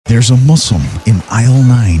There's a Muslim in aisle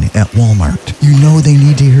 9 at Walmart. You know they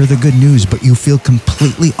need to hear the good news, but you feel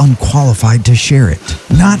completely unqualified to share it.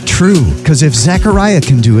 Not true, because if Zacharia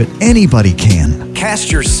can do it, anybody can.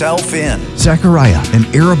 Cast yourself in. Zacharia, an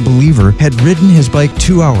Arab believer, had ridden his bike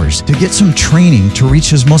 2 hours to get some training to reach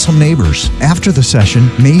his Muslim neighbors. After the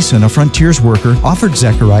session, Mason, a Frontiers worker, offered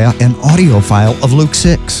Zacharia an audio file of Luke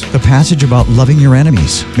 6, the passage about loving your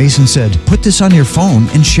enemies. Mason said, "Put this on your phone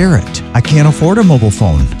and share it." "I can't afford a mobile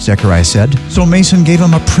phone," Zacharia said. So Mason gave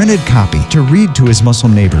him a printed copy to read to his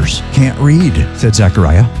Muslim neighbors. "Can't read," said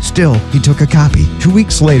Zacharia. Still, he took a copy. 2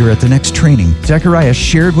 weeks later at the next training, Zacharia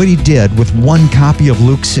shared what he did with one copy of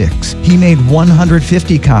Luke 6. He made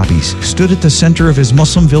 150 copies, stood at the center of his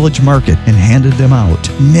Muslim village market, and handed them out.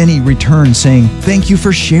 Many returned saying, "Thank you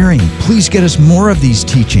for sharing. Please get us more of these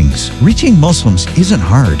teachings." Reaching Muslims isn't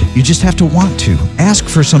hard. You just have to want to. Ask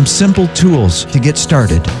for some simple tools to get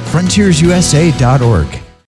started. FrontiersUSA.org